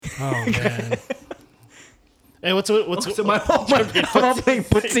Oh man. Hey, what's So I'm all playing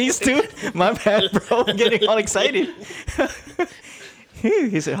footsies, dude. My bad, bro. I'm getting all excited.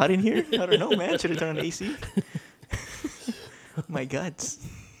 Is it hot in here? I don't know, man. Should have turned on the AC. My guts.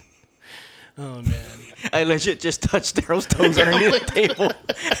 Oh man. I legit just touched Daryl's toes underneath the table.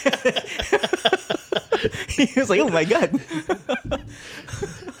 He was like, "Oh my god."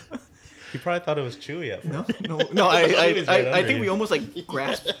 He probably thought it was chewy at first. No. I think we almost like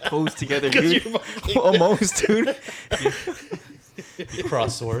grasped toes together, dude. Almost, dude.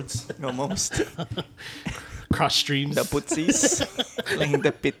 Cross swords. Almost. Cross streams. The putsies. Playing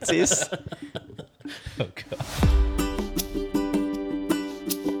the pitsies. Oh god.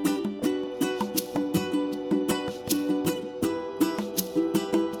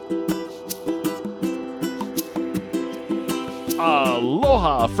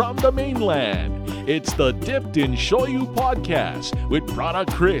 Aloha from the mainland. It's the Dipped in Shoyu podcast with Brada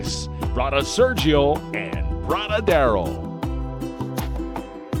Chris, Brada Sergio, and Brada Daryl.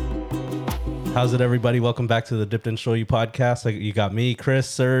 How's it, everybody? Welcome back to the Dipped in Shoyu podcast. You got me, Chris,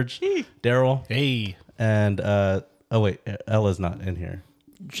 Serge, Daryl, Hey. and Ella's not in here.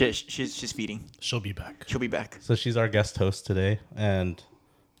 She's feeding. She'll be back. She'll be back. So she's our guest host today, and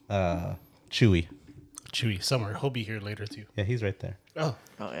Chewy. Chewy, somewhere. He'll be here later too. Yeah, he's right there. Oh.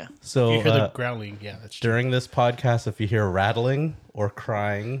 Oh yeah. So You hear the growling. Yeah, that's true. during this podcast, if you hear rattling or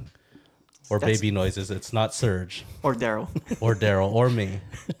crying or That's- baby noises, it's not Serge Or Daryl. or Daryl or me.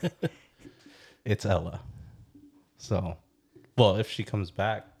 It's Ella. So, well, if she comes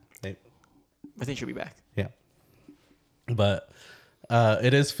back, I think she'll be back. yeah. But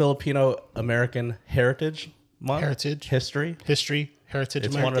it is Filipino American Heritage Month. Heritage. History. Heritage.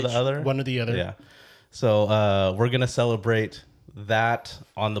 It's Month. one or the other. One or the other. Yeah. So we're gonna celebrate that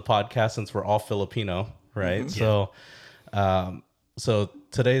on the podcast since we're all Filipino, right? Mm-hmm. So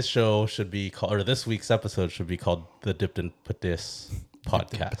today's show should be called, or this week's episode should be called the Dipped in Patis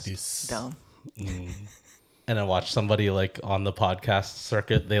podcast. This. Down. And I watched somebody like on the podcast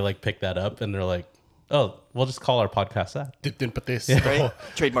circuit, they like pick that up and they're like, "Oh, we'll just call our podcast that." Dipped in Patis. Right?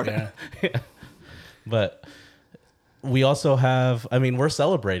 Trademark. Yeah. But we also have, I mean, we're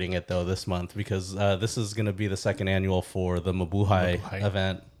celebrating it though this month because this is going to be the second annual for the Mabuhay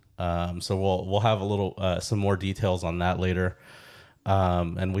event. So we'll have a little some more details on that later,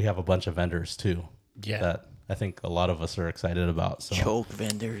 and we have a bunch of vendors too. Yeah. That I think a lot of us are excited about. So Choke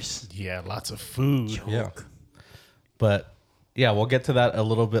vendors. Yeah, lots of food. Choke. yeah, but yeah, we'll get to that a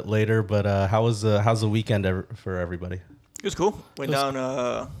little bit later. But how's the weekend for everybody? It was cool. Went down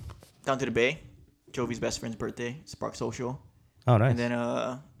to the Bay. Jovi's best friend's birthday. Spark Social. Oh, nice. And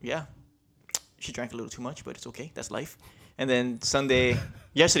then she drank a little too much, but it's okay. That's life. And then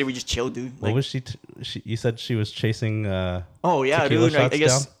yesterday we just chilled, dude. What was she? You said she was chasing. Oh yeah, tequila dude. I shots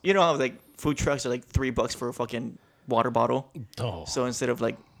guess down? you know how like food trucks are like $3 for a fucking water bottle. Oh. So instead of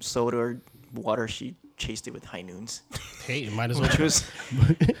like soda or water, she chased it with high noons, Hey, you might as well.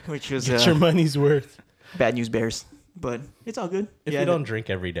 which was Get your money's worth. bad news bears. But it's all good. If you don't drink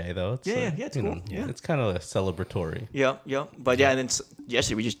every day, though, it's Yeah, it's you cool. know, Yeah. it's kind of celebratory. Yeah. But yeah, and then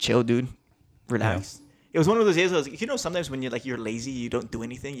yesterday we just chilled, dude. Relax. It was one of those days. I was, you know, sometimes when you're lazy, you don't do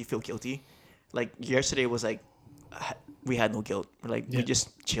anything, you feel guilty. Like yesterday was like, we had no guilt. We just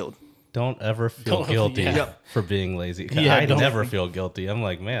chilled. Don't ever feel Don't- guilty yeah. for being lazy. Yeah, I don't- never feel guilty. I'm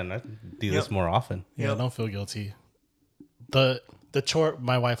like, man, I do this more often. Yeah, Yep. don't feel guilty. The chore,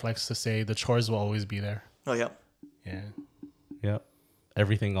 my wife likes to say, the chores will always be there. Oh yeah. Yeah. Yep.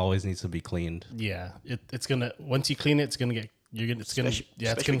 Everything always needs to be cleaned. Yeah. It's gonna, once you clean it, it's gonna Especially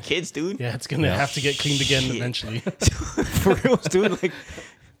it's gonna, kids, dude. yeah, it's gonna have to get cleaned again Shit. eventually. For real, dude.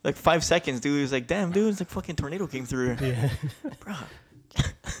 Like 5 seconds, dude. It was like, damn, dude. It's like fucking tornado came through. Yeah. Bro.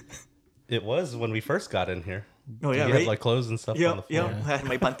 It was when we first got in here. Oh yeah, you right. had like clothes and stuff on Yeah, the floor. yeah. I had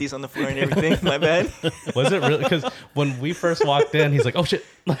my panties on the floor and everything. My bad. Was it really? Because when we first walked in, he's like, "Oh shit!"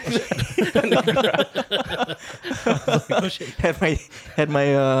 Had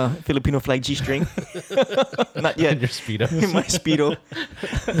my Filipino flag G string. Not yet. Your speedo. My speedo.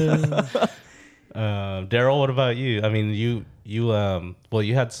 Daryl, what about you? I mean, you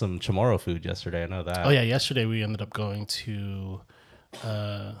had some chamorro food yesterday. I know that. Oh yeah, yesterday we ended up going to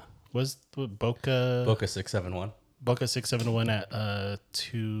was the Boca 671. Boca 671 at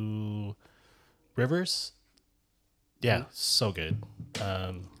 2 Rivers. Yeah, so good.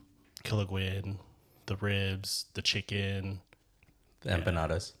 Kilogwin, the ribs, the chicken, The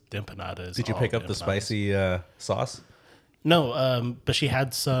empanadas. the empanadas. Did you all pick the up the empanadas. spicy sauce? No, but she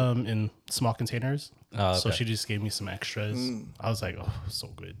had some in small containers. So okay. she just gave me some extras. I was like, oh, so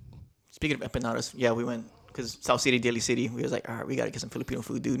good. Speaking of empanadas, yeah, we went because South City, Daly City, we was like, all right, we gotta get some Filipino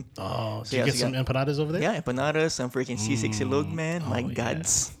food, dude. Oh, So, did you get some empanadas over there? Yeah, empanadas, some freaking C6 silog, man. My yeah.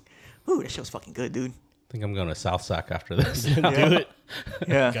 gods. Ooh, that shit was fucking good, dude. I think I'm going to South Sac after this. Do it.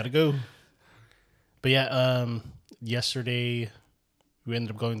 Yeah. Gotta go. But yeah, yesterday we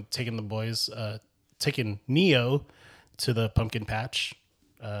ended up taking the boys, taking Neo to the pumpkin patch.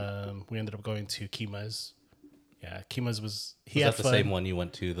 We ended up going to Kima's. Yeah, Kima's was that the same one you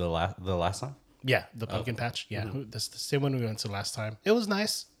went to the last time? Yeah, the pumpkin patch. Yeah, that's the same one we went to last time. It was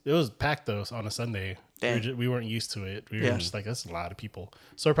nice. It was packed though on a Sunday. Dang. We weren't used to it. We were just like, that's a lot of people.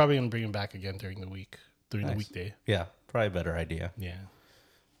 So we're probably gonna bring him back again during the week, the weekday. Yeah, probably a better idea. Yeah.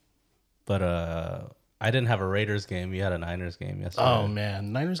 But I didn't have a Raiders game. You had a Niners game yesterday. Oh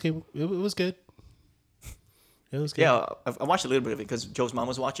man, Niners game. It was good. It was good. Yeah, I watched a little bit of it because Joe's mom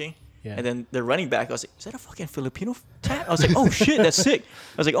was watching. Yeah. And then the running back, I was like, is that a fucking Filipino chat? I was like, oh shit, that's sick.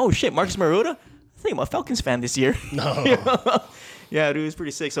 I was like, oh shit, Marcus Mariota? I think I'm a Falcons fan this year. No. Yeah, dude, it was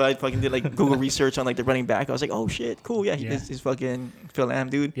pretty sick. So I fucking did like Google research on like the running back. I was like, oh shit, cool. Yeah, he's fucking Phil Lamb,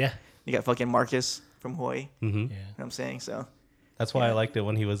 dude. Yeah. You got fucking Marcus from Hawaii. Mm-hmm. You know what I'm saying? So That's why I liked it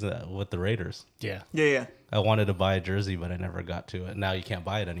when he was with the Raiders. Yeah. yeah. I wanted to buy a jersey, but I never got to it. Now you can't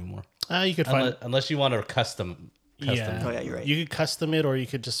buy it anymore. You could find. Unless you want to custom Yeah. Oh, yeah, you're right. You could custom it, or you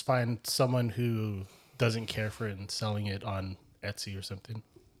could just find someone who doesn't care for it and selling it on Etsy or something.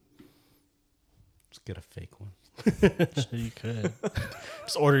 Just get a fake one. You could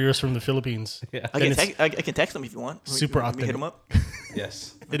just order yours from the Philippines. Yeah. I can text them if you want. Super Let me hit authentic. them up.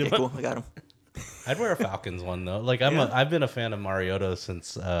 Yes. Okay, cool. I got them. I'd wear a Falcons one though. Like I've been a fan of Mariota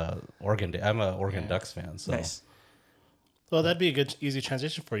since Oregon. I'm a Oregon Ducks fan. So Nice. Well, that'd be a good, easy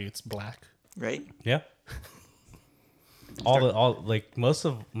transition for you. It's black. Right? yeah. All like most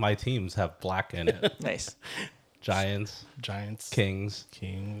of my teams have black in it. Nice. Giants, Giants, Kings,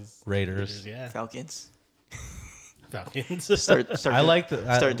 Raiders. yeah, Falcons. Falcons. Start I like the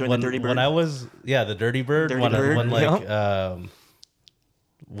start doing the Dirty Bird. when I was the Dirty Bird. Dirty when Bird, when like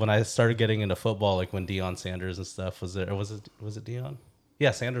when I started getting into football, like when Deion Sanders and stuff was there. Or was it Deion?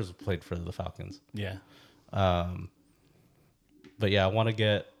 Yeah, Sanders played for the Falcons. Yeah. But yeah, I want to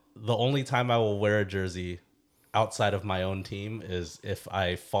get the only time I will wear a jersey outside of my own team is if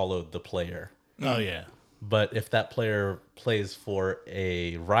I followed the player. Oh yeah. But if that player plays for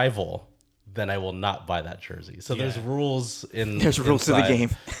a rival, then I will not buy that jersey. So there's rules There's rules to the game.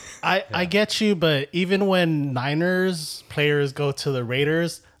 I get you, but even when Niners players go to the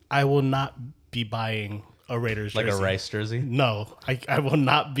Raiders, I will not be buying a Raiders like jersey. a Rice jersey. No, I will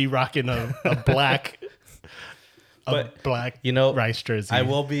not be rocking a black black Rice jersey. I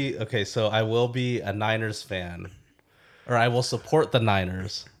will be so I will be a Niners fan, or I will support the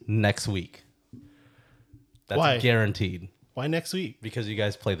Niners next week. That's Why? guaranteed. Why next week? Because you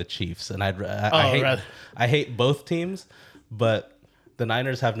guys play the Chiefs, and I rather. hate both teams, but the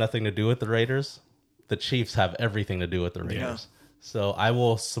Niners have nothing to do with the Raiders. The Chiefs have everything to do with the Raiders. Yeah. So I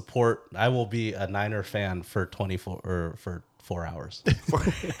will support. I will be a Niner fan for 24 or for 4 hours.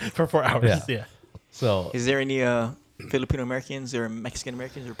 For 4 hours. Yeah. Yeah. So Is there any Filipino Americans or Mexican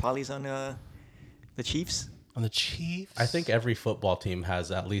Americans or polys on the Chiefs? On the Chiefs, I think every football team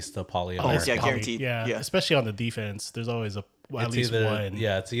has at least a poly. yeah, guaranteed. Yeah, Yeah. especially on the defense. There's always at least either, one.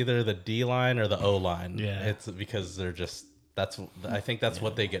 Yeah, it's either the D line or the O line. Yeah. It's because they're just I think that's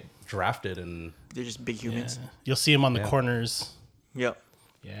what they get drafted in. They're just big humans. You'll see them on the corners. Yep.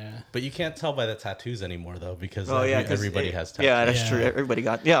 Yeah. But you can't tell by the tattoos anymore though, because 'cause everybody has tattoos. Yeah, that's Yeah. true. Everybody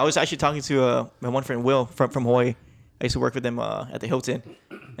got. Yeah, I was actually talking to my one friend Will from Hawaii. I used to work with them at the Hilton,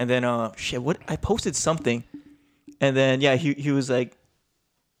 and then what I posted something, and then he was like,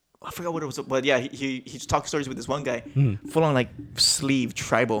 I forgot what it was, but yeah, he just talked stories with this one guy, full on like sleeve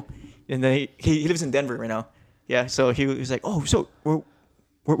tribal, and then he lives in Denver right now. Yeah, so he was like, oh, so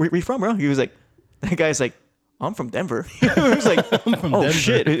where you from, bro? He was like, that guy's like, I'm from Denver. He was like, oh Denver.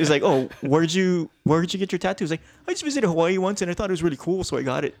 shit. He was like, oh, where'd you get your tattoo? He was like, I just visited Hawaii once and I thought it was really cool, so I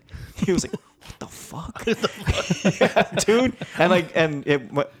got it. He was like, what the fuck? Yeah, dude.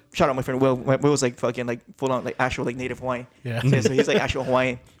 And shout out my friend Will. Will was like fucking like full on like actual like native Hawaiian. Yeah. So he's like actual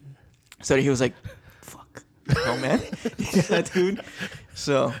Hawaiian. So he was like, fuck. Oh man. Yeah, dude.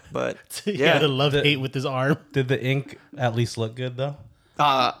 So, but He had a love-hate with his arm. Did the ink at least look good though?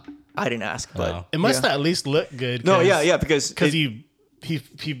 I didn't ask, but Oh. It must at least look good. no, yeah, because he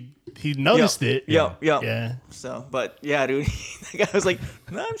noticed it. Yeah. So, but yeah, dude, the guy was like,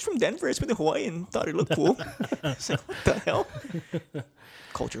 "No, I'm from Denver. I spent in Hawaii and thought it looked cool." It's like, what the hell?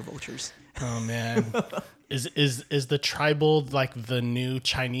 Culture vultures. Oh man, is the tribal like the new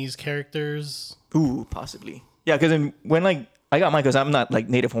Chinese characters? Ooh, possibly. Yeah, because when like I got mine because I'm not like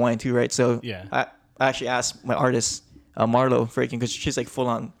native Hawaiian too, right? So Yeah. I actually asked my artist, Marlo, freaking, because she's like full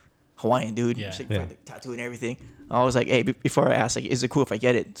on Hawaiian, dude. Yeah. She's like, Yeah. like, tattoo and everything. I was like, hey, before I asked, like, is it cool if I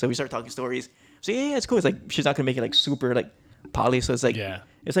get it? So we started talking stories. So yeah, it's cool. It's like she's not gonna make it like super like poly. So it's like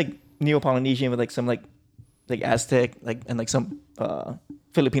it's like Neo-Polynesian with like some like Aztec and like some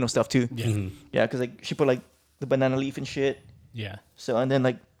Filipino stuff too. Yeah. Yeah, because like she put like the banana leaf and shit. Yeah. So and then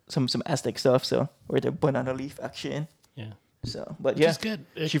like some Aztec stuff. So or the banana leaf action. Yeah. So but Which yeah, is good.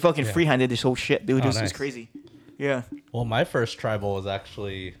 she fucking freehanded this whole shit, dude. Oh, It was nice. crazy. Yeah. Well, my first tribal was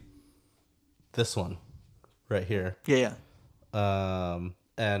actually this one right here. Yeah.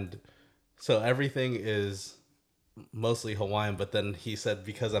 And so everything is mostly Hawaiian, but then he said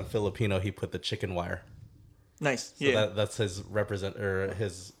because I'm Filipino, he put the chicken wire. Nice. So Yeah. that's his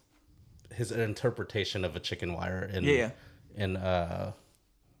his interpretation of a chicken wire in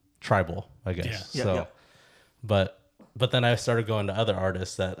tribal, I guess. Yeah. So, Yeah. but then I started going to other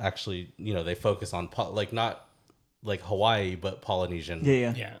artists that actually, they focus on like not like Hawaii, but Polynesian.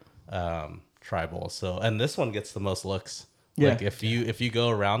 Yeah. Tribal. So, and this one gets the most looks. Yeah. Like if you go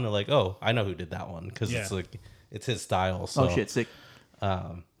around, they're like, oh, I know who did that one because it's like it's his style. So, Oh shit, sick.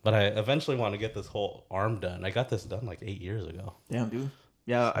 but I eventually want to get this whole arm done. I got this done like 8 years ago. Damn, dude.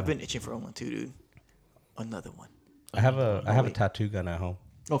 Yeah, I've been itching for one too, dude. Another one. I have a tattoo gun at home.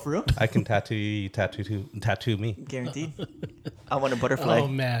 Oh, for real? I can tattoo you, tattoo me. Guaranteed. I want a butterfly. Oh,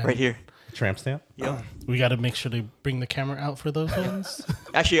 man. Right here. Tramp stamp. Yeah. We got to make sure to bring the camera out for those ones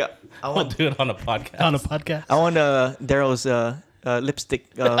Actually, I I'll want do it on a podcast. on a podcast. I want Daryl's lipstick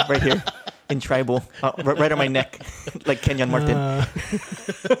right here in tribal, right on my neck, like Kenyon Martin.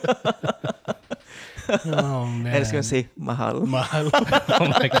 Oh man. And it's gonna say mahalo. Mahalo. Oh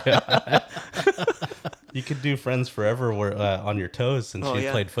my god. You could do Friends Forever where, on your toes since Oh, you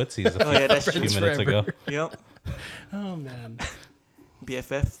yeah. played footsies Oh yeah, that's a few true. minutes ago. Yep. Oh man.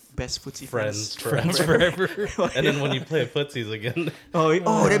 BFF, best footsie friends. Friends Forever. And then when you play footsies again, Oh,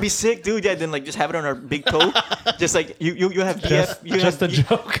 that'd be sick, dude. Yeah, then like just have it on our big toe, just like you have BF, just a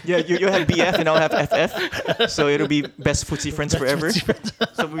joke. Yeah, you have BF and I'll have FF, so it'll be best footsie friends forever.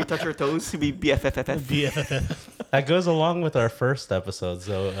 So when we touch our toes, it'll be BFFFF. BFF. That goes along with our first episodes,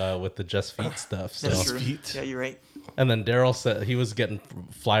 though, with the Just Feet stuff. So. That's true. feet. Yeah, you're right. And then Daryl said he was getting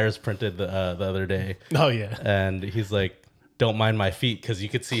flyers printed the other day, Oh yeah. and he's like, "Don't mind my feet," because you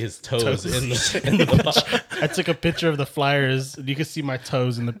could see his toes in the I took a picture of the flyers. And you can see my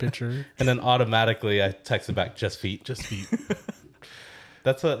toes in the picture. And then automatically I texted back, "Just feet." Just feet.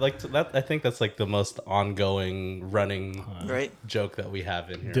 That's that. I think that's like the most ongoing running Right? joke that we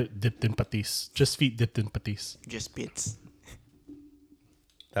have in here. Dipped in patis. Just feet dipped in patis. Just bits.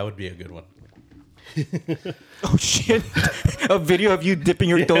 That would be a good one. Oh shit! A video of you dipping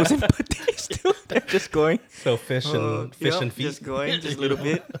your toes in patis, dude. Just going. So fish and Yep, feet. Just going, just a little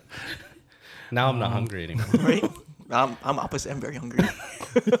bit. Now I'm not hungry anymore. Right? I'm opposite. I'm very hungry.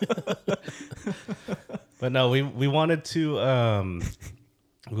 But no, we wanted to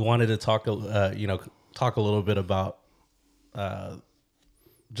talk talk a little bit about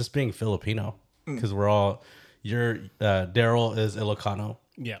just being Filipino because we're all Daryl is Ilocano.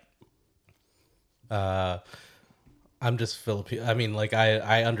 Yeah. I'm just Filipino. I mean, like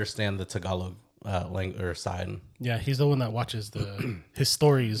I understand the Tagalog language or sign. Yeah, he's the one that watches his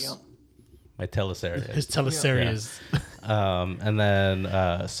stories. Yep. My teleseries. His teleseries. And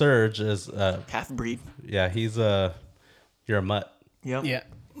then Serge is Half breed. he's you're a mutt. Yep. Yeah.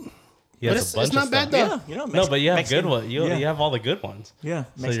 He But has it's a bunch not of bad stuff. though. Yeah, you know. No, but you have Mexican- good ones. You yeah. have all the good ones. Yeah.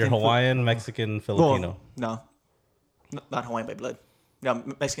 So you're Mexican food. Hawaiian, Mexican, Filipino. Well, no, not Hawaiian by blood. No,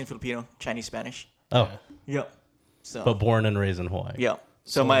 Mexican, Filipino, Chinese, Spanish. Oh, Yep. So. but born and raised in Hawaii. yeah.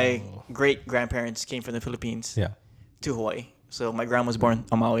 So my great grandparents came from the Philippines Yeah. to Hawaii. So my grandma was born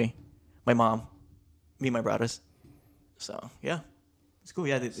on Maui. My mom, me, and my brothers. So yeah, it's cool.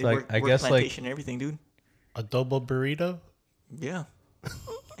 Yeah, they like, work, I work guess, like- plantation and everything, dude. Adobo burrito. Yeah.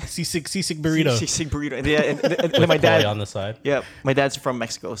 Sisig burrito. Sisig burrito. And, yeah, and With my dad. koi on the side. Yeah, my dad's from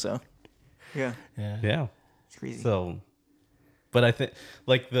Mexico, so yeah, Yeah. Yeah. it's crazy. So, but I think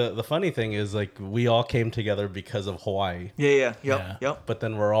like the funny thing is like we all came together because of Hawaii, Yep. Yeah. Yep. but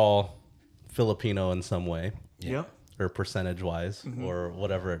then we're all Filipino in some way Yep. or percentage wise or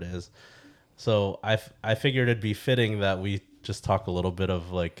whatever it is. So I figured it'd be fitting that we just talk a little bit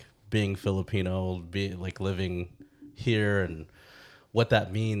of like being Filipino, be like living here and what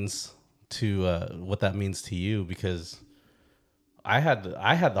that means to you, because I had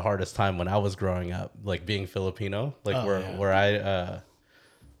the hardest time when I was growing up, like being Filipino, like where I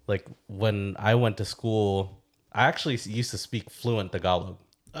like when I went to school, I actually used to speak fluent Tagalog,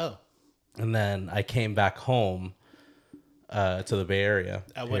 Oh. and then I came back home to the Bay Area.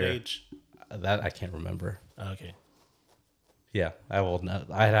 At what here. age? That I can't remember. Okay. Yeah, I will not.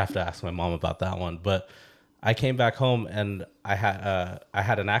 I'd have to ask my mom about that one. But I came back home and I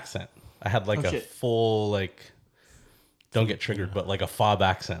had an accent. I had like a shit. full like, don't get triggered, but like a fob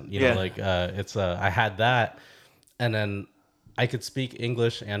accent. You know, like I had that, and then I could speak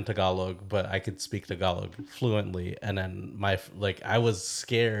English and Tagalog, but I could speak Tagalog fluently. And then I was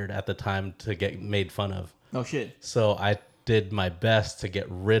scared at the time to get made fun of. Oh shit. So I did my best to get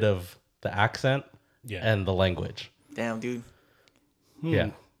rid of the accent and the language. Damn, dude.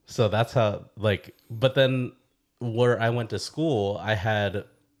 Yeah. So that's how, like, but then where I went to school,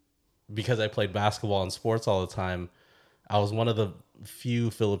 because I played basketball and sports all the time, I was one of the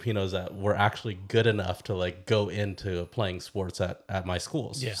few Filipinos that were actually good enough to like go into playing sports at my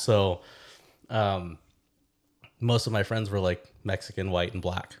schools. Yeah. So most of my friends were like Mexican, white, and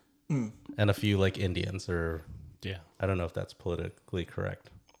black, and a few like Indians, or I don't know if that's politically correct.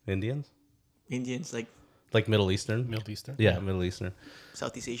 Indians, like Middle Eastern. Yeah, Middle Eastern.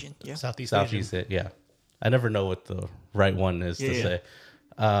 Southeast Asian. Yeah. Southeast Asian. Yeah. I never know what the right one is to say.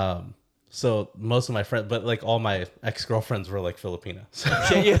 So most of my friends, but like all my ex-girlfriends were like Filipino. So,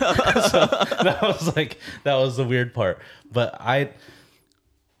 so that was the weird part. But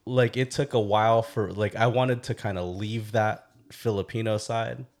it took a while for like, I wanted to kind of leave that Filipino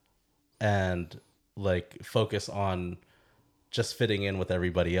side and like focus on just fitting in with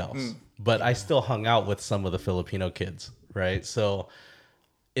everybody else. But I still hung out with some of the Filipino kids, right? So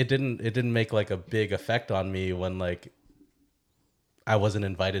it didn't make like a big effect on me when like I wasn't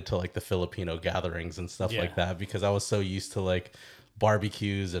invited to like the Filipino gatherings and stuff like that, because I was so used to like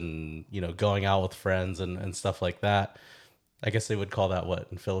barbecues and, you know, going out with friends and stuff like that. I guess they would call that what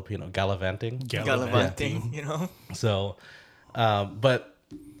in Filipino? Gallivanting? Gallivanting, you know? So, but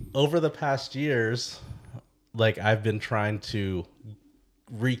over the past years, like I've been trying to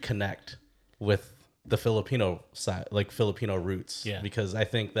reconnect with the Filipino side, like Filipino roots, because I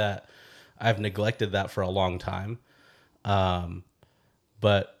think that I've neglected that for a long time.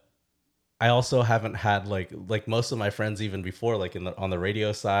 But I also haven't had like most of my friends, even before, like on the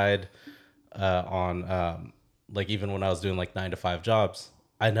radio side, like even when I was doing like 9-to-5 jobs,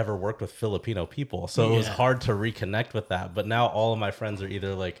 I never worked with Filipino people. So it was hard to reconnect with that. But now all of my friends are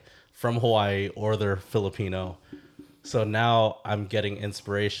either like from Hawaii or they're Filipino. So now I'm getting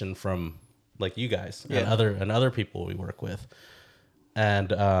inspiration from like you guys and other people we work with.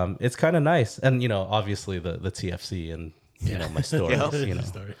 And it's kind of nice. And, you know, obviously the TFC and, you know, my stories, you know,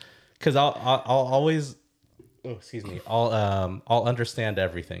 because I'll always, I'll understand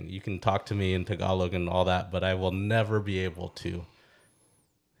everything. You can talk to me in Tagalog and all that, but I will never be able to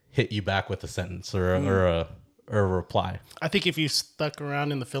hit you back with a sentence or a reply. I think if you stuck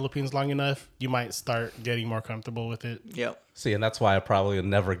around in the Philippines long enough, you might start getting more comfortable with it. Yep. See, and that's why I probably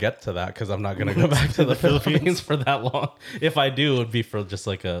never get to that, because I'm not going to go back to the Philippines for that long. If I do, it would be for just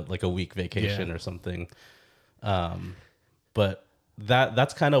like a week vacation or something. But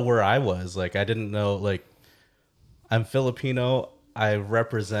that's kind of where I was. Like, I didn't know, like, I'm Filipino. I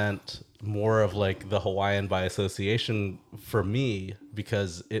represent more of like the Hawaiian by association for me,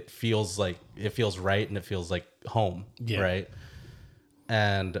 because it feels right and it feels like home, right?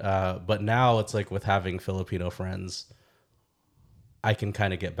 And but now it's like with having Filipino friends, I can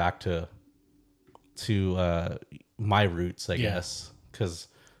kind of get back to my roots, I guess, because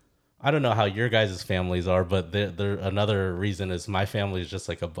I don't know how your guys' families are, but they're another reason is my family is just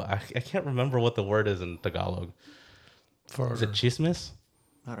like I can't remember what the word is in Tagalog. Is it chismis?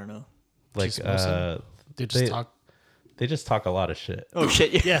 I don't know. Like they just talk a lot of shit. Oh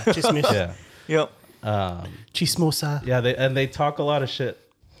shit! Yeah, chismis. Yeah. Yep. Chismosa. Yeah, they talk a lot of shit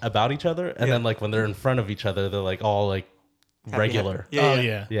about each other, and then like when they're in front of each other, they're like all like regular.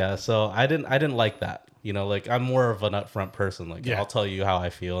 Yeah. So I didn't like that. You know, like I'm more of an upfront person. Like I'll tell you how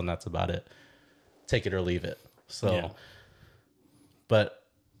I feel, and that's about it. Take it or leave it. So, but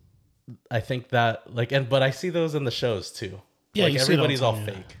I think that but I see those in the shows too. Yeah, like you everybody's all see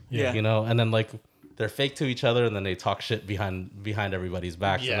it fake. Yeah. You know, and then like they're fake to each other, and then they talk shit behind everybody's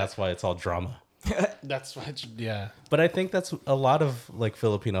backs, and that's why it's all drama. That's what. But I think that's a lot of like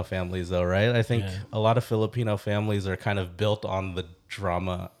Filipino families, though, right? I think a lot of Filipino families are kind of built on the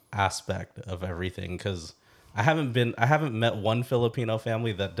drama aspect of everything, because I haven't met one Filipino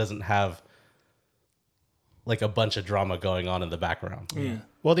family that doesn't have like a bunch of drama going on in the background. Yeah.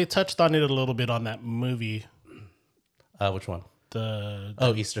 Well, they touched on it a little bit on that movie. Which one?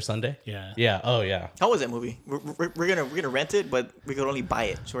 The Easter Sunday. Yeah. Yeah. Oh yeah. How was that movie? We're gonna rent it, but we could only buy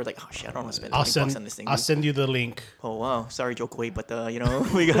it. So we're like, oh shit, I don't want to spend $20 on this thing. I'll send you the link. Oh wow, sorry, Joe Coy, but you know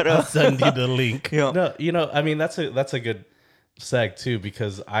we gotta send you the link. Yeah. No, you know, I mean that's a good seg too,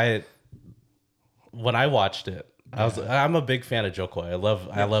 because when I watched it, I'm a big fan of Jokoi.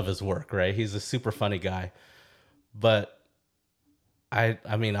 I love his work, right? He's a super funny guy. But I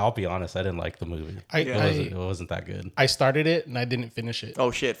mean, I'll be honest, I didn't like the movie. It wasn't that good. I started it and I didn't finish it.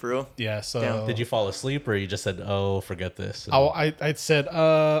 Oh shit, for real? Yeah, so Damn. Did you fall asleep or you just said, "Oh, forget this"? I said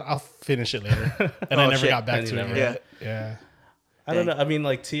I'll finish it later. And I never got back And to you it. never- Yet. Yeah. I don't know. I mean,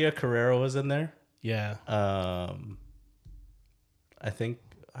 like Tia Carrera was in there. Yeah. I think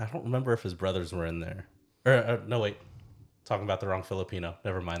I don't remember if his brothers were in there. Or no, wait, talking about the wrong Filipino.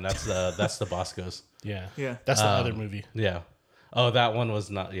 Never mind. That's the Boscos. Yeah. Yeah. That's the other movie. Yeah. Oh, that one was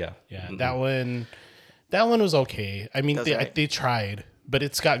not. Yeah. Yeah. That one was okay. I mean, they tried, but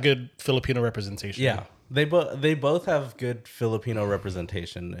it's got good Filipino representation. Yeah. They both have good Filipino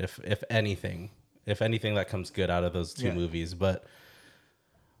representation. If anything that comes good out of those two movies, but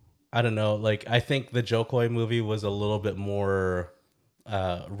I don't know. Like I think the Jokoi movie was a little bit more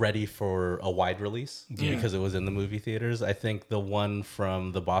ready for a wide release because it was in the movie theaters. I think the one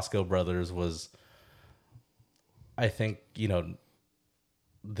from the Bosco brothers was, I think,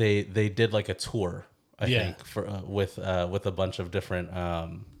 they did like a tour. I think for with a bunch of different.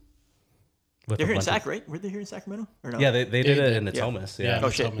 They're here in Sac, right? Were they here in Sacramento or no? Yeah, they did it in Natomas. Yeah. Oh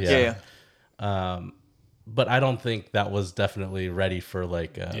shit. Natomas. Yeah. But I don't think that was definitely ready for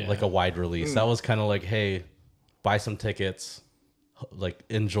like a wide release. That was kind of like, hey, buy some tickets, like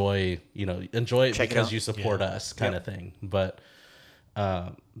enjoy it Check it because out. you support us, kind of thing. But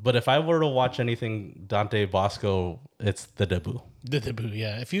if I were to watch anything Dante Bosco, it's the debut. The debut,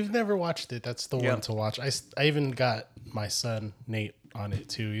 yeah. If you've never watched it, that's the one to watch. I even got my son Nate on it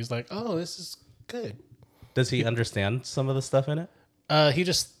too. He's like, "Oh, this is good." Does he understand some of the stuff in it? He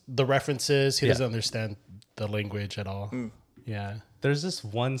just the references. He doesn't understand the language at all. Yeah. There's this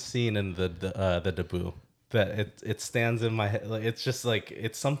one scene in the debut that it stands in my head. Like, it's just like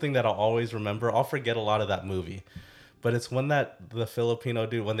it's something that I'll always remember. I'll forget a lot of that movie, but it's when the Filipino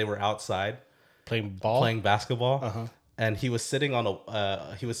dude, when they were outside playing basketball, and he was sitting on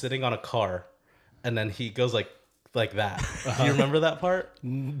a car, and then he goes like that. Do you remember that part?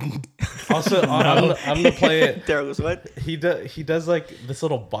 Also, I'm gonna play it. There was what? He does like this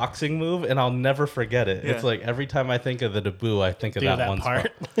little boxing move, and I'll never forget it. Yeah. It's like every time I think of the debut, I think of that one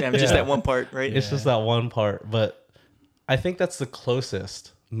part. spot. Damn, just that one part, right? It's just that one part, but I think that's the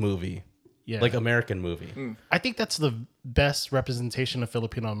closest movie, like American movie. I think that's the best representation of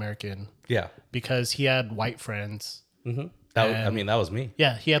Filipino American. Yeah, Because he had white friends. that was me.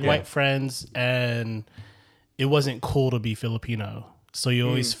 Yeah, he had white friends, and it wasn't cool to be Filipino. So you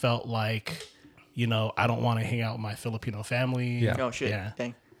always felt like, I don't want to hang out with my Filipino family. Yeah. Oh shit. Yeah.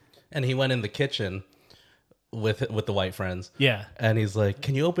 Dang. And he went in the kitchen with the white friends. Yeah. And he's like,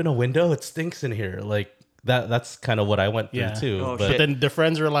 "Can you open a window? It stinks in here." Like that's kind of what I went through too. Oh, but shit. Then the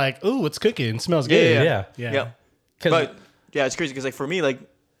friends were like, "Ooh, it's cooking. It smells good." yeah. Yeah. 'Cause- But yeah, it's crazy because like for me, like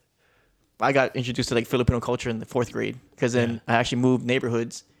I got introduced to like Filipino culture in the 4th grade because then I actually moved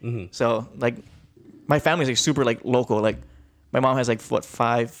neighborhoods. So like my family's like super like local. Like my mom has like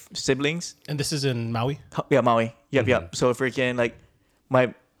 5 siblings. And this is in Maui. Yeah, Maui. Yep. So freaking like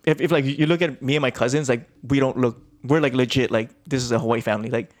if like you look at me and my cousins, like we're like legit like this is a Hawaii family.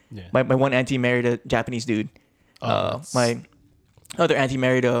 Like my one auntie married a Japanese dude. My other auntie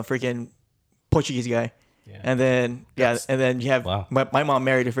married a freaking Portuguese guy. Yeah. And then and then you have my mom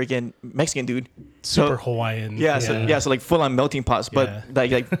married a freaking Mexican dude. Super Hawaiian. So like full on melting pots. But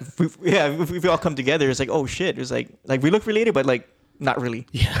if we all come together, it's like, oh shit. It's like we look related, but like not really.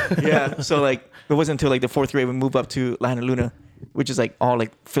 Yeah. So like it wasn't until like the 4th grade we moved up to Lahaina Luna, which is like all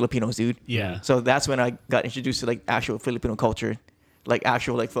like Filipinos, dude. Yeah. So that's when I got introduced to like actual Filipino culture, like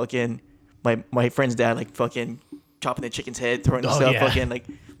actual like fucking my friend's dad like fucking chopping the chicken's head, throwing the stuff, fucking like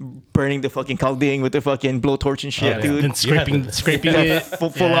burning the fucking kalding with the fucking blowtorch and shit, dude. And scraping it.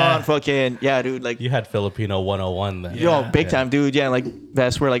 Full on fucking dude. Like You had Filipino 101 then. yo, big time, dude. Yeah, like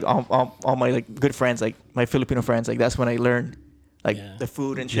that's where like all my like good friends, like my Filipino friends, like that's when I learned like the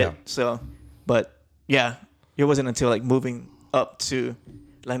food and shit. Yeah. So, but yeah, it wasn't until like moving up to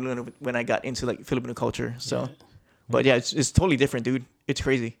Lahaina Luna when I got into like Filipino culture. So, but yeah, it's totally different, dude. It's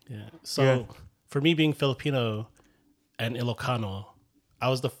crazy. Yeah. So for me being Filipino and Ilocano, I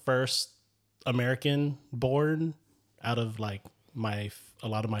was the first American born out of like a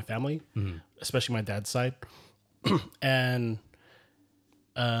lot of my family, especially my dad's side. And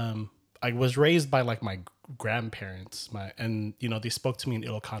I was raised by like my grandparents, they spoke to me in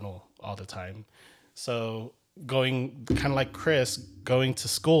Ilocano all the time. So going kind of like Chris, going to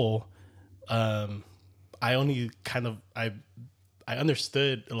school, I only kind of I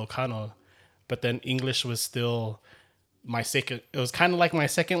understood Ilocano, but then English was still it was kind of like my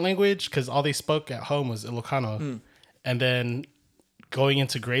second language because all they spoke at home was Ilocano. And then going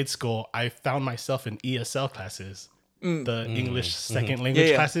into grade school, I found myself in ESL classes, the English second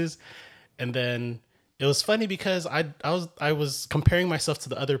language classes. And then it was funny because I was comparing myself to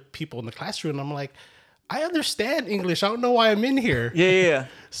the other people in the classroom. And I'm like, I understand English. I don't know why I'm in here. Yeah.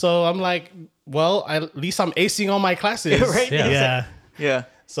 So I'm like, well, at least I'm acing all my classes. Right? Yeah.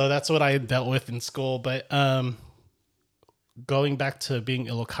 So that's what I dealt with in school. But going back to being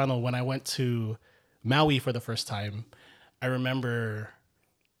Ilocano, when I went to Maui for the first time, I remember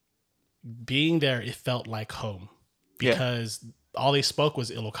being there. It felt like home because all they spoke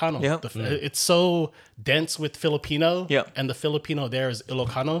was Ilocano. Yeah. It's so dense with Filipino, Yeah. and the Filipino there is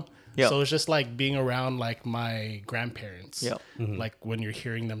Ilocano. Yeah. So it's just like being around like my grandparents. Yeah. Like when you're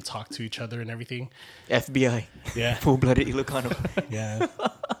hearing them talk to each other and everything. FBI. Yeah. Full-blooded Ilocano. Yeah.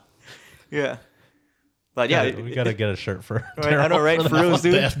 Yeah. But yeah, we gotta get a shirt for. right, I know, right? For reals,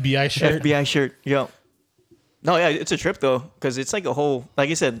 dude. The FBI shirt. FBI shirt. Yeah. No, yeah, it's a trip though, because it's like a whole, like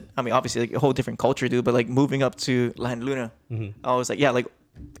you said, I mean, obviously like a whole different culture, dude. But like moving up to Land Luna, I was like, yeah, like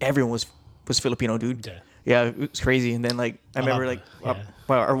everyone was Filipino, dude. Yeah. Yeah, it was crazy. And then like I remember like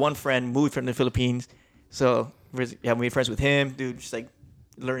our one friend moved from the Philippines, so we made friends with him, dude. Just like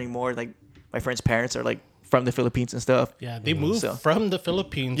learning more. Like my friend's parents are like from the Philippines and stuff. Yeah, they moved from the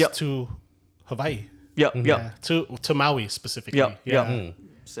Philippines to Hawaii. Yeah. To Maui specifically. Yeah.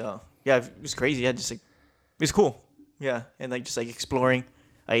 So yeah, it was crazy. Yeah, just like it was cool. Yeah, and like just like exploring.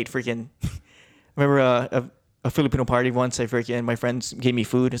 I ate freaking. I remember a Filipino party once. My friends gave me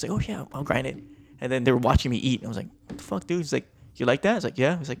food. It's like, oh yeah, I'll grind it. And then they were watching me eat. And I was like, what the fuck, dude? He's like, you like that? I was like,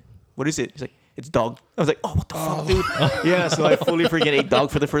 yeah. He's like, what is it? He's like, it's dog. I was like, oh, what the fuck, dude? Yeah, so I fully freaking ate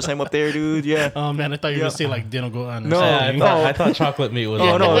dog for the first time up there, dude. Yeah. Oh man, I thought you were gonna say like dinogoan. No, I thought chocolate meat was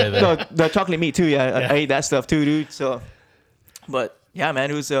on the way there. No, the chocolate meat too. Yeah, I ate that stuff too, dude. So, but yeah,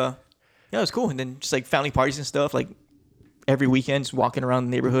 man, it was it was cool. And then just like family parties and stuff, like every weekend, just walking around the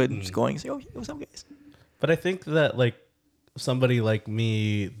neighborhood and just going, say, oh, what's up, guys? But I think that like somebody like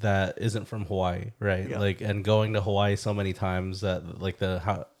me that isn't from Hawaii, right? Yeah. Like, and going to Hawaii so many times that like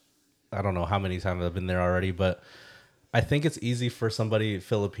I don't know how many times I've been there already, but I think it's easy for somebody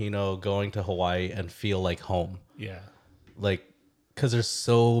Filipino going to Hawaii and feel like home. Yeah. Like, because there's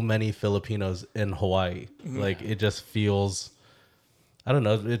so many Filipinos in Hawaii. Like, it just feels, I don't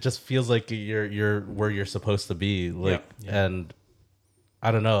know, it just feels like you're where you're supposed to be. Like, and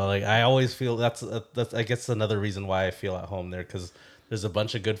I don't know, like I always feel that's I guess another reason why I feel at home there, because there's a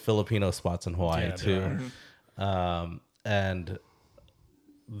bunch of good Filipino spots in Hawaii too. And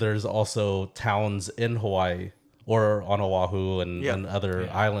there's also towns in Hawaii or on Oahu and other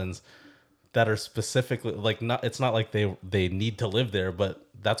islands that are specifically like it's not like they need to live there, but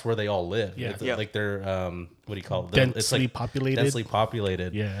that's where they all live. Like they're what do you call it? Densely populated. Densely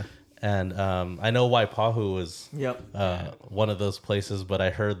populated. Yeah. And I know Waipahu is one of those places, but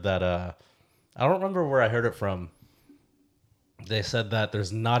I heard that I don't remember where I heard it from. They said that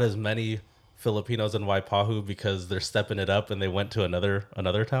there's not as many Filipinos in Waipahu because they're stepping it up and they went to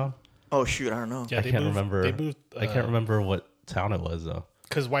another town. Oh shoot, I don't know. Yeah, I can't remember. I can't remember what town it was though.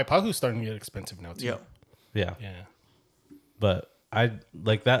 Because Waipahu's starting to get expensive now too. Yeah. Yeah. But I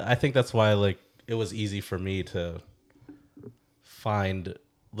like that. I think that's why like it was easy for me to find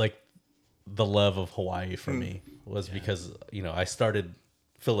like the love of Hawaii for me was because I started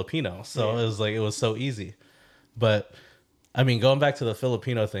Filipino, so it was so easy. But I mean, going back to the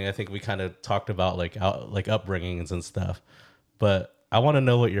Filipino thing, I think we kind of talked about like upbringings and stuff. But I want to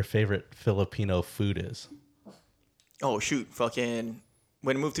know what your favorite Filipino food is. Oh shoot, fucking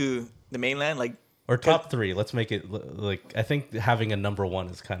when I moved to the mainland, like or top three. Let's make it like I think having a number one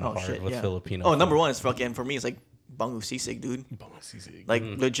is kind of hard with Filipino. Oh, number one is fucking for me. It's like bangus sisig, dude. Bangus sisig. Like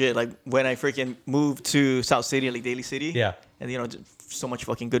legit, like when I freaking moved to South City, like Daly City. Yeah. And just so much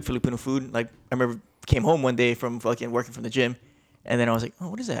fucking good Filipino food. Like I remember came home one day from fucking working from the gym, and then I was like, oh,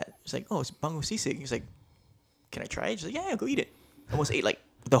 what is that? It's like, oh, it's bangus sisig. He's like, can I try it? She's like, yeah, go eat it. I almost ate like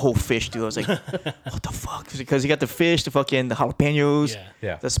the whole fish, dude. I was like, what the fuck? Because you got the fish, the jalapenos,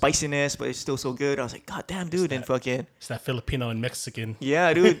 the spiciness, but it's still so good. I was like, god damn, dude. And fucking it's that Filipino and Mexican.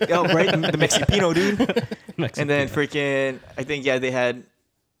 Yeah, dude. Oh, right, the Mexipino, dude. And then freaking, I think they had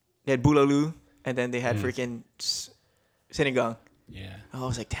bulalu, and then they had freaking sinigang. Yeah. I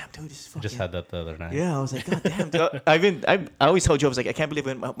was like, damn, dude, this is fucking. I just had that the other night. Yeah, I was like, god damn, dude. I always told you, I was like, I can't believe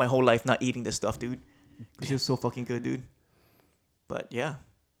in my whole life not eating this stuff, dude. It's just so fucking good, dude. But yeah,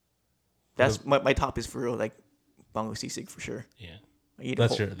 that's my top is for real, like bangus sisig for sure. Yeah.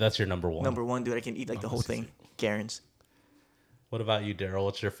 That's your number one. Number one, dude. I can eat like the whole thing. Garen's. What about you, Daryl?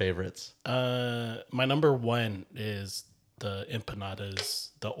 What's your favorites? My number one is the empanadas,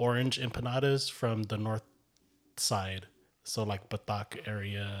 the orange empanadas from the north side. So like Batak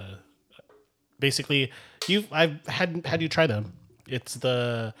area. Basically, I've had you try them. It's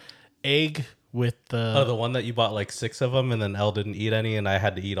the egg with the one that you bought like 6 of them, and then Elle didn't eat any, and I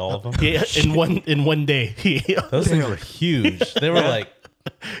had to eat all of them. Yeah, in one day. Those things were huge. They were like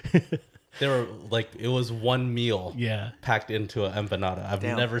it was one meal. Yeah. Packed into an empanada. I've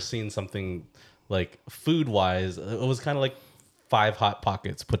Damn. never seen something like food wise. It was kind of like 5 hot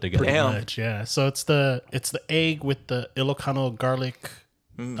pockets put together. Damn. Much, yeah. So it's the egg with the Ilocano garlic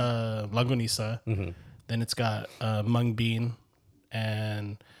lagunisa. Then it's got mung bean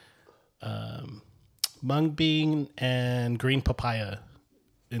and green papaya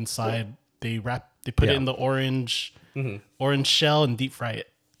inside. They put it in the orange shell and deep fry it.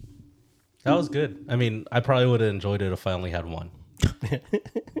 That was good. I mean, I probably would have enjoyed it if I only had one.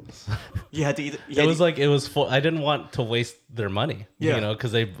 You had to eat. It was full. I didn't want to waste their money. Yeah. You know,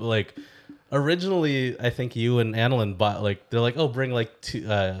 because they like originally, I think you and Annalyn bought they're like, oh, bring like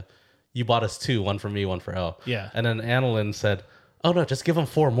 2. You bought us 2, one for me, one for Elle. Yeah. And then Annalyn said, oh no, just give them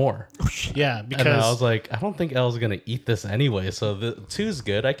 4 more. Yeah, because And I was like, I don't think Elle's gonna eat this anyway. So the 2's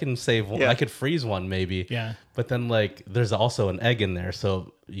good. I can save one. Yeah. I could freeze one maybe. Yeah. But then there's also an egg in there,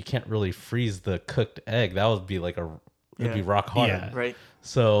 so you can't really freeze the cooked egg. That would be it'd be rock hard. Yeah. right.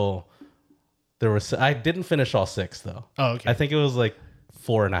 So I didn't finish all 6 though. Oh, okay. I think it was like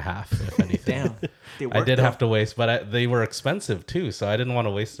 4.5, if anything. Damn. They I worked, did though. have to waste, but they were expensive too, so I didn't want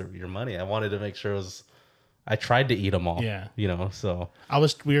to waste your money. I wanted to make sure it was. I tried to eat them all. Yeah. You know, so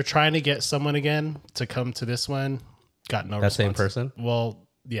we were trying to get someone again to come to this one. Got no that same response. person. Well,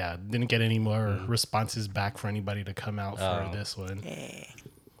 yeah, didn't get any more responses back for anybody to come out for this one.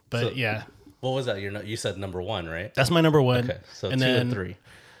 But So- yeah, What was that? You said number 1, right? that's my number 1. Okay, so and 2 then, and 3.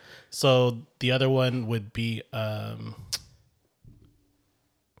 So the other one would be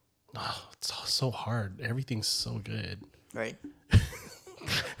it's all so hard. Everything's so good. Right.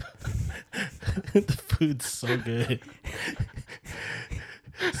 The food's so good.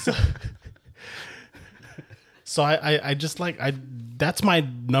 So I just that's my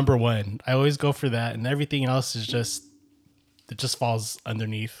number 1. I always go for that, and everything else is just falls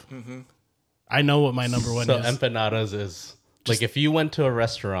underneath. I know what my number 1 So is. empanadas is like if you went to a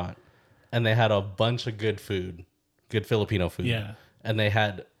restaurant and they had a bunch of good food, good Filipino food, Yeah. and they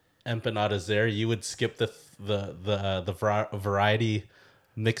had empanadas there, you would skip the variety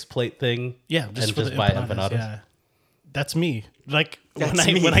mixed plate thing, Yeah, and just for just the buy empanadas. empanadas. Yeah, that's me. Like That's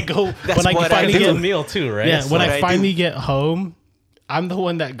when me. I go That's when I what I finally It's do. a get meal too, right? yeah So- when what I I finally do. get home, I'm the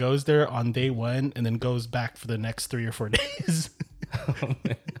one that goes there on day 1 and then goes back for the next 3 or 4 days.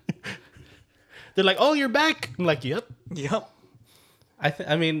 They're like, "Oh, you're back." I'm like, "Yep." Yep.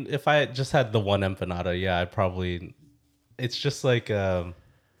 I mean, if I just had the one empanada, yeah, I'd probably. It's just like,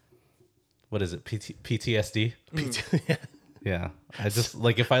 what is it? PTSD. Yeah, I just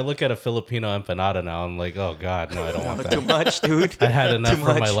like if I look at a Filipino empanada now, I'm like, oh god, no, I don't want Too that. much, dude. I had enough Too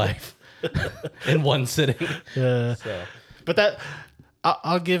for my much. life in one sitting. Yeah. So But that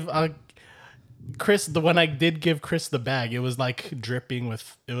I'll give Chris the one I did give Chris the bag. It was like dripping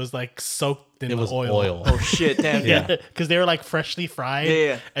with. It was like soaked in it was oil. oil. Oh shit! Damn. Yeah. Because they were like freshly fried.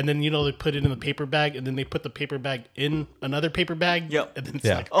 Yeah. And then they put it in the paper bag, and then they put the paper bag in another paper bag. Yep. And then it's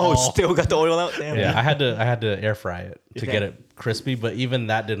Yeah. like, Oh, still got the oil out. Damn. Yeah, I had to air fry it to Yeah. get it crispy, but even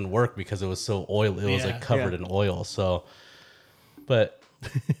that didn't work because it was so oil. It was Yeah. like covered in oil. So, but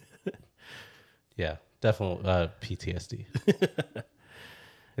yeah, definitely PTSD.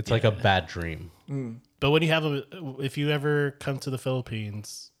 It's like a bad dream. But when you have them, if you ever come to the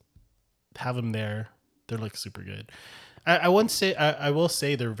Philippines, have them there. They're like super good. I won't say. I will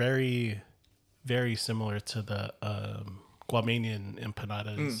say they're very, very similar to the Guamanian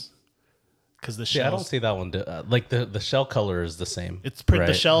empanadas. Because the Yeah, I don't shells, see that one. Like the shell color is the same. it's pretty.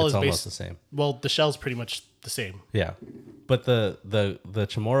 The right? shell It's is almost based. the same. Well, the shell's pretty much the same. Yeah, but the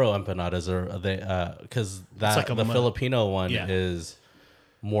Chamorro empanadas are because that like a the mud. Filipino one Yeah. is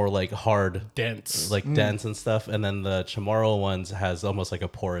more like hard, Dense. like dense and stuff, and then the Chamorro ones has almost like a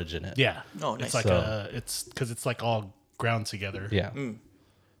porridge in it. yeah. Oh, nice. It's like So- it's because it's like all ground together. Yeah.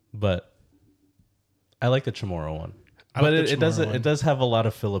 But I like the Chamorro one. I But like the it does Chamorro one. it does have a lot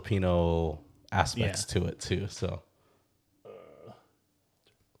of Filipino aspects to it too. So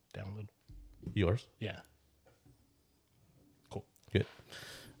Download. yours, Yeah. Cool. good.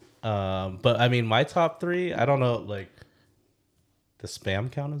 But I mean, my top 3, I don't know, like the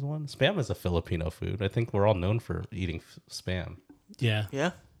Spam count as one. Spam is a Filipino food. I think we're all known for eating Spam. Yeah.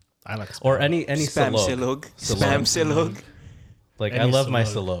 Yeah. I like Or any Spam silog. silog. Spam silog. Like I Any love my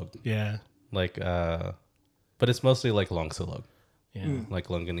silog. silog. Yeah. Like but it's mostly like long silog, Yeah. like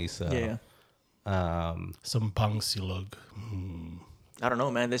longanisa. Yeah. Some pang silog. I don't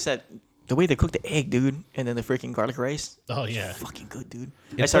know, man. They said the way they cook the egg, dude, and then the freaking garlic rice. Oh yeah. Fucking good, dude.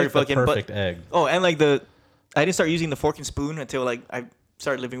 It's like the perfect egg. Oh, and like I didn't start using the fork and spoon until like I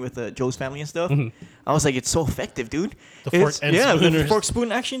started living with Joe's family and stuff. I was like, it's so effective, dude. The fork and the spooners. fork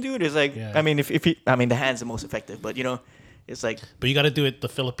spoon action, dude, is like. Yeah. I mean, the hand's the most effective, but it's like. But you got to do it the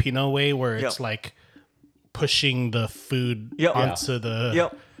Filipino way, where it's Yep. like pushing the food Yep. onto the.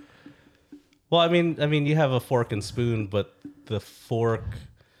 Yep. Well, I mean, you have a fork and spoon, but the fork,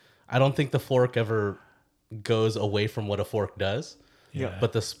 I don't think the fork ever goes away from what a fork does. Yeah.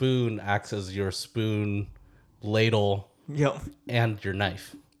 But the spoon acts as your spoon, ladle, Yep. and your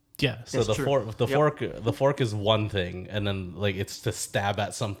knife. Yeah. So That's the true. fork, Yep. the fork is one thing, and then like it's to stab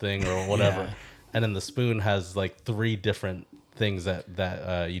at something or whatever, Yeah. and then the spoon has like 3 different things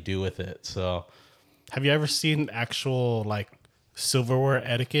that you do with it. So Have you ever seen actual like silverware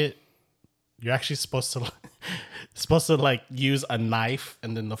etiquette? You're actually supposed to like use a knife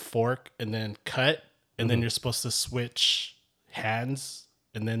and then the fork and then cut and then you're supposed to switch hands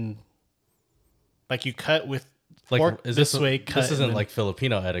and then like you cut with like, fork is this way. Cut This and isn't then- like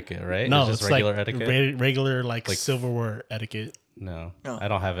Filipino etiquette, right? no, it's it's just regular like etiquette. regular like silverware etiquette. No, No. I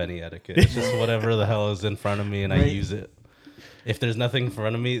don't have any etiquette. It's just whatever the hell is in front of me, and I Right. use it. If there's nothing in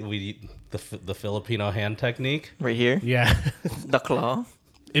front of me, we the Filipino hand technique, Right here, Yeah, the claw.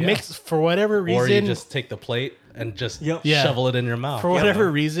 it makes for whatever reason. or you just take the plate and just Yep. Yeah. shovel it in your mouth. for whatever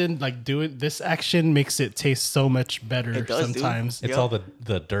reason, like doing this action makes it taste so much better It does, dude. sometimes. It's Yep. all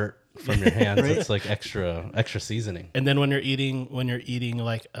the dirt from your hands. Right. It's like extra seasoning. And then when you're eating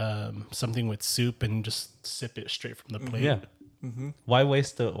like something with soup and just sip it straight from the plate. Yeah. Why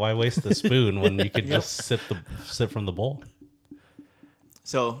waste the spoon when you could just sip from the bowl?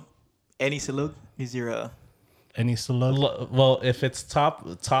 So, any silog is your Any salad? Well, if it's top,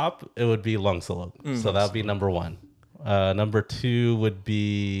 it would be long silog. So that would be number 1. Number 2 would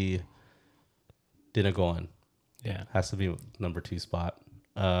be dinagoan. Yeah. Has to be number 2 spot.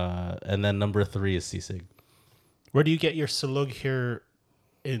 And then number 3 is sisig. Where do you get your salug here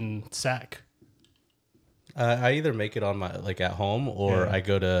in Sac? I either make it on my at home or Yeah. I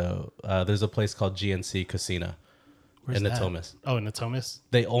go to there's a place called GNC Casina in that? Natomas. Oh, in Natomas?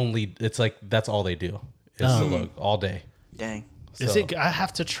 It's like that's all they do is silog all day. dang. Is So- it? I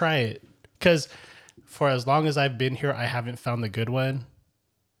have to try it because for as long as I've been here, I haven't found the good one.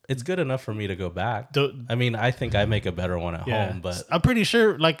 It's good enough for me to go back. Don't- I mean, I think I make a better one at home, but I'm pretty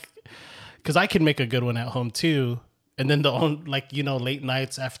sure, like, because I can make a good one at home too. And then late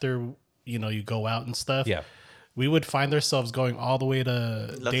nights after you go out and stuff. yeah. We would find ourselves going all the way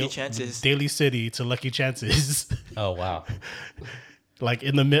to Lucky Chances. Daly City to Lucky Chances, Oh wow. like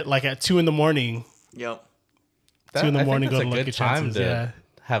at 2 a.m. Yep. 2 in the I think morning, that's go to a Lucky good time Chances. to Yeah,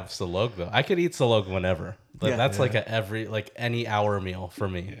 have silog though. I could eat silog whenever. Yeah. That's like any hour meal for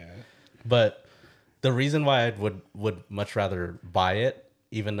me. But the reason why I would much rather buy it,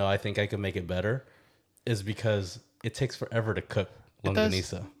 even though I think I could make it better, is because it takes forever to cook does.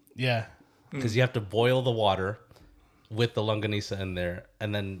 longanisa. yeah. Because you have to boil the water with the longanisa in there,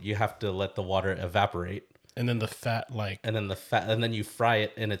 and then you have to let the water evaporate, And then the fat, and then you fry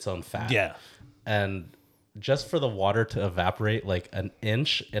it in its own fat. yeah, And just for the water to evaporate like an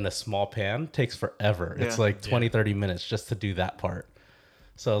inch in a small pan takes forever. It's Yeah. like 20, 30 minutes just to do that part.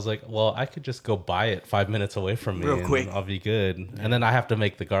 So I was like, well, I could just go buy it 5 minutes away from me Real and quick. I'll be good. And then I have to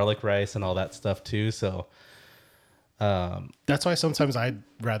make the garlic rice and all that stuff too. So that's why sometimes I'd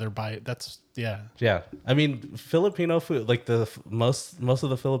rather buy it. yeah, I mean, Filipino food, like most of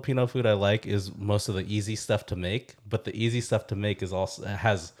the Filipino food I like is most of the easy stuff to make, but the easy stuff to make is also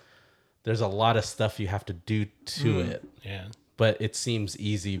there's a lot of stuff you have to do to it. Yeah. But it seems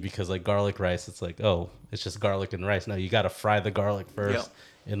easy because like garlic rice, it's like, oh, it's just garlic and rice. No, you got to fry the garlic first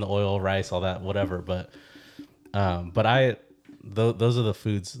in the oil, rice, all that, whatever. But those are the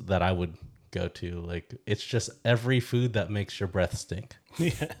foods that I would go to. Like, it's just every food that makes your breath stink.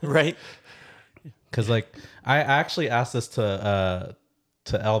 Right. Because like I actually asked this to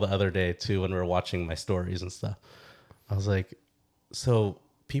Elle the other day too when we were watching my stories and stuff. I was like, so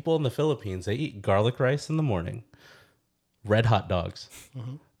people in the Philippines, they eat garlic rice in the morning, red hot dogs,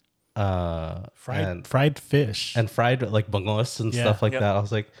 Fried fish. and fried like bangos and Yeah. stuff like Yep. that. I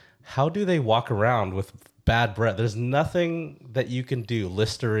was like, how do they walk around with bad breath? There's nothing that you can do.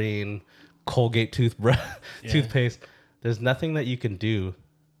 Listerine, Colgate toothpaste. There's nothing that you can do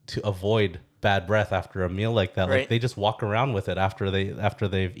to avoid bad breath after a meal like that. Right. Like they just walk around with it after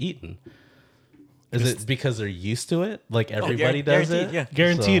they've eaten. Is it because they're used to it? Like everybody does guaranteed, it? yeah.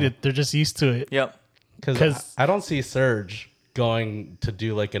 Guaranteed So- it. They're just used to it. Yep. Because I don't see Serge going to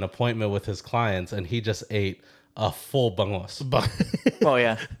do like an appointment with his clients and he just ate a full bangos. Oh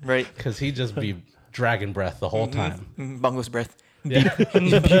yeah, right. Because he just be dragon breath the whole time. Bangos breath. Yeah.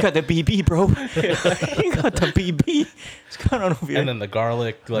 You got the BB, bro. You got the BB. What's going on over here? And then the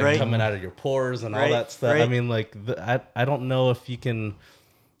garlic like coming out of your pores and all that stuff. I mean, like, I don't know if you can.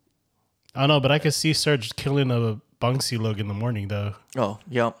 I don't know, but I could see Serge killing a bangsi log in the morning, though. Oh,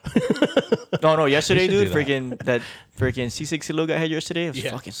 yeah. No, yesterday, dude, do that freaking C6 silog I had yesterday, it was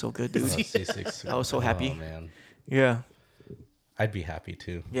fucking so good, dude. C6. I was so happy. Oh, man. Yeah. I'd be happy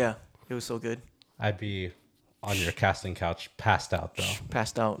too. Yeah, it was so good. I'd be on your casting couch, passed out though.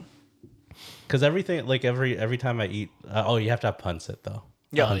 Passed out. Because everything, like every time I eat, you have to have pancit though.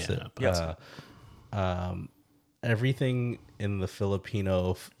 Yeah. Pancit. Everything in the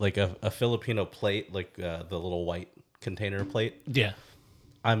Filipino, like a Filipino plate, like the little white container plate. Yeah.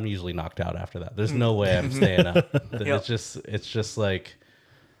 I'm usually knocked out after that. There's no way I'm staying up. It's just like,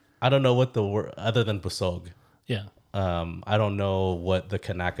 I don't know what the word other than busog. Yeah. I don't know what the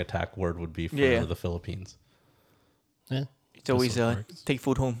Kanakatak word would be for the Philippines. Yeah. It's always take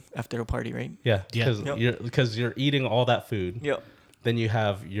food home after a party, right? Yeah, Yeah. because you're eating all that food. Yep. Then you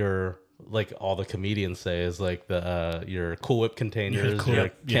have your, like all the comedians say is like your Cool Whip containers. Cool Your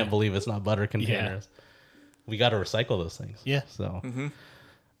Whip, can't believe it's not butter containers. We got to recycle those things. Yeah. So,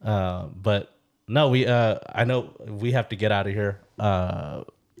 but no, I know we have to get out of here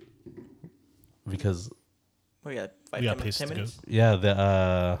because We got We got 10 places to minutes. go.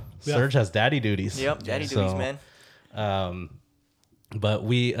 yeah, Serge has daddy duties. Yep, daddy duties, man. But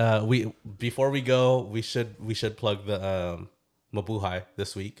we before we go, we should plug the Mabuhay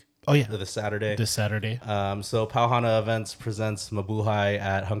this week. Oh yeah, This Saturday. this Saturday. So Pauhana Events presents Mabuhay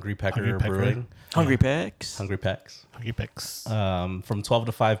at Hungry Pecker Brewing. Hungry Pecks. Hungry Pecks. Hungry picks. From 12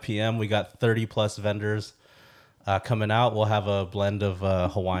 to 5 p.m. We got 30 plus vendors coming out. We'll have a blend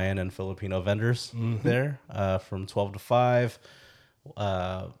of Hawaiian and Filipino vendors there from 12 to 5.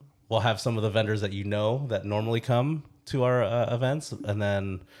 We'll have some of the vendors that you know that normally come to our events, and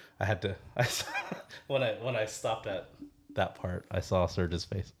then when I stopped at that part, I saw Serge's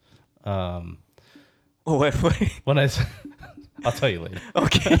face. Wait. When I'll tell you later.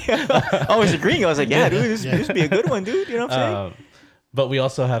 Okay. I was agreeing. I was like, yeah, dude, this would be a good one, dude. You know what I'm saying? But we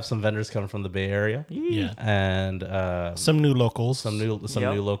also have some vendors coming from the Bay Area. Yeah. And Some new locals. some new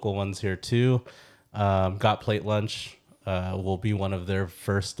local ones here too. Got Plate Lunch will be one of their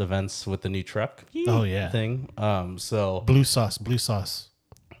first events with the new truck Oh yeah. thing. So Blue sauce. Blue sauce.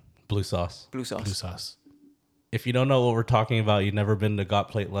 blue sauce. Blue sauce. Blue sauce. If you don't know what we're talking about, you've never been to Got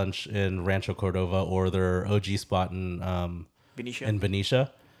Plate Lunch in Rancho Cordova or their OG spot in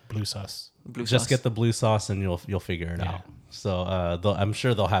Benicia. Blue sauce. Blue Just sauce. get the blue sauce and you'll figure it out. So I'm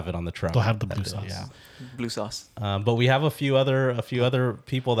sure they'll have it on the truck. They'll have the blue sauce. Yeah. Blue sauce. But we have a few other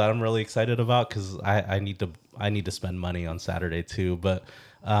people that I'm really excited about because I need to spend money on Saturday too. But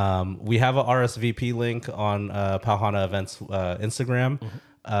we have a RSVP link on Pauhana Events Instagram.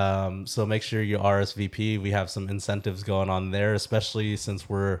 So make sure you RSVP. We have some incentives going on there, especially since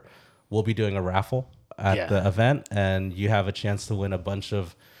we'll be doing a raffle at the event, and you have a chance to win a bunch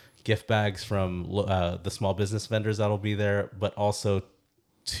of gift bags from the small business vendors that'll be there, but also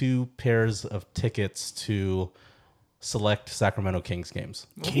 2 pairs of tickets to select Sacramento Kings games.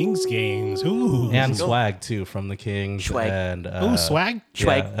 Kings games. Ooh. And swag too from the Kings. Swag. And Ooh, swag.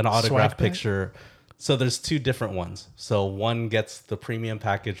 Swag. an autograph Swag bag? picture. So there's 2 different ones. So one gets the premium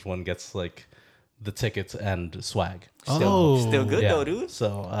package, one gets like the tickets and swag. Still good though, dude.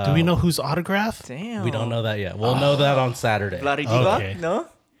 So Do we know whose autograph? Damn. we don't know that yet. We'll know that on Saturday. Bloody Diva? Okay. No?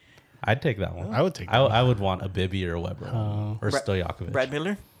 I'd take that one. I would take that I would want a Bibby or a Weber or Stojakovic. Brad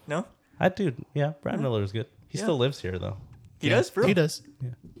Miller? No? Brad Miller's good. He Yeah. still lives here though. He does, bro? He does.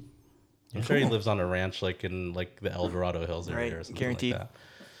 I'm sure he lives on a ranch like in like the El Dorado Hills area Right, or something guaranteed. like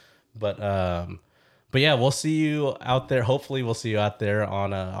that. But yeah, we'll see you out there. Hopefully, we'll see you out there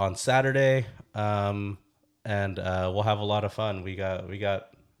on Saturday, and we'll have a lot of fun. We got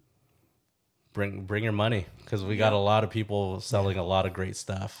bring your money because we got a lot of people selling a lot of great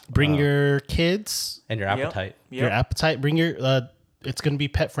stuff. Bring your kids. And your appetite. Yep. Your appetite. Bring your. It's gonna be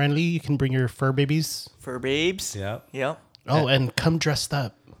pet friendly. You can bring your fur babies. Fur babes. Yeah. Yep. Oh, and come dressed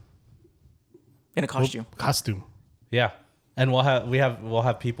up. In a costume. Costume. Yeah. And we'll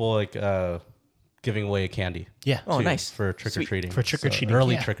have people like giving away candy. Yeah. Oh, too, nice. for trick or treating. For trick-or-treating,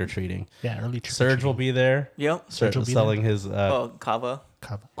 early yeah. trick or treating. Yeah, early Serge will be there. Yep. Serge will be selling his Kava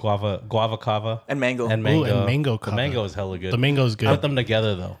guava cava and mango. and mango. and mango The kava. mango is hella good. The mango's good. Put them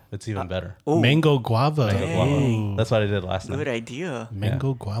together though; it's even better. Ooh, Mango guava. Guava. That's what I did last good night. idea.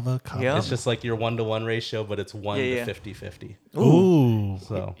 Mango guava kava. Yeah. It's just like your 1-to-1 ratio, but it's 1 Yeah, to yeah. 50-50. Ooh.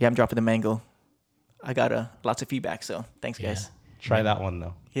 So Yeah, I'm dropping the mango. I got lots of feedback, so thanks, guys. try that one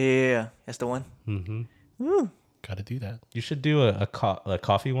though. Yeah. That's the one. Got to do that. You should do a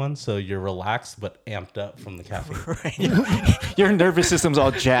coffee one, so you're relaxed but amped up from the caffeine. Right. Your nervous system's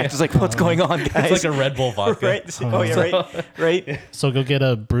all jacked. It's like, what's going on, guys? It's like a Red Bull vodka. Right. Oh, yeah, right. Right. So go get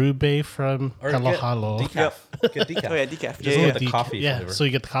a brew bay from Or Hello get Halo. decaf. Get decaf. Oh, yeah, decaf. Just Yeah, with the Dec- coffee yeah, flavor. so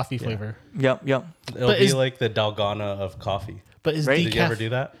you get the coffee flavor. Yep. It'll But be is- like the Dalgona of coffee. But is Right? decaf? Did you ever do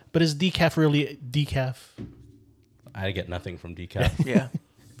that? But is decaf really decaf? I get nothing from decaf. Yeah.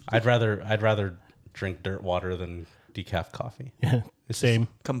 I'd rather drink dirt water than decaf coffee. Yeah, same.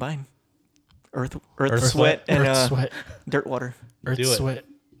 Combine. Earth Earth sweat, and Earth sweat. dirt water. Earth Do it. sweat.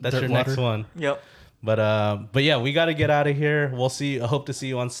 That's dirt your water. next one. Yep. But yeah, we got to get out of here. We'll see. I hope to see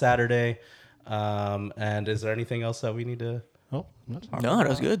you on Saturday. And is there anything else that we need to? Oh, that's No, that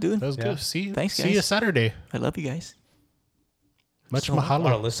was good, dude. that was Yeah. good. See, Thanks, see you guys. Saturday. I love you guys. Much So- Our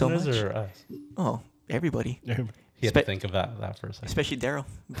mahalo. listeners much. or us? Oh, everybody. He had to Spe- think of that for a second. Especially Daryl.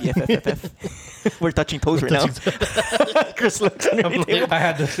 BFFFF. We're touching toes right now. Chris looks underneath the table. I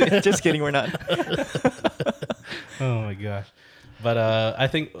had to say. Just kidding, we're not. Oh my gosh. But I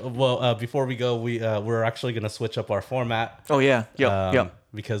think before we go, we're actually going to switch up our format. Oh, yeah. Yep.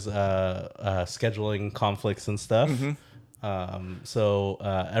 Because scheduling conflicts and stuff. So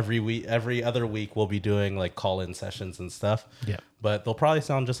every other week we'll be doing like call-in sessions and stuff. Yeah. But they'll probably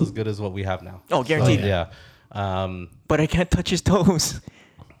sound just as good as what we have now. Oh, guaranteed. So, yeah. But I can't touch his toes.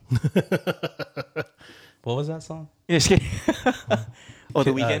 What was that song? Just kidding. Oh,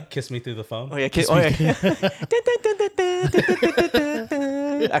 the weekend? Kiss Me Through the Phone. Oh, yeah. Oh, yeah.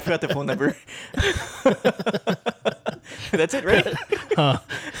 I forgot the phone number. That's it, right?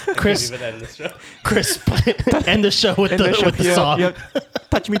 Chris, Even end this show. Chris, end the show with the Yep, song. yep.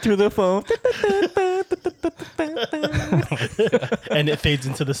 Touch me through the phone. And it fades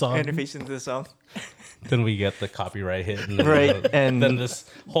into the song. And it fades into the song. Then we get the copyright hit, and then, Right, and- then this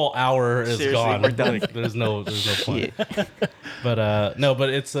whole hour is Seriously, gone. we're done. Like, there's no point. But no, but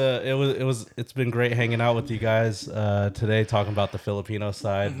it's been great hanging out with you guys today, talking about the Filipino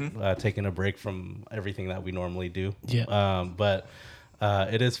side, taking a break from everything that we normally do. Yeah. But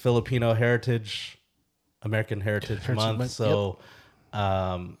it is Filipino American Heritage Month, Month, so.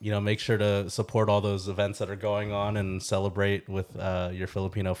 Make sure to support all those events that are going on and celebrate with your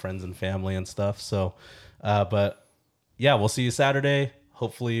Filipino friends and family and stuff. So, but yeah, we'll see you Saturday.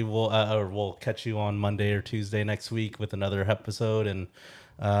 Hopefully we'll catch you on Monday or Tuesday next week with another episode. And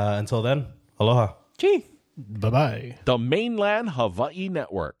until then, aloha. Gee. Bye-bye. The Mainland Hawaii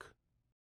Network.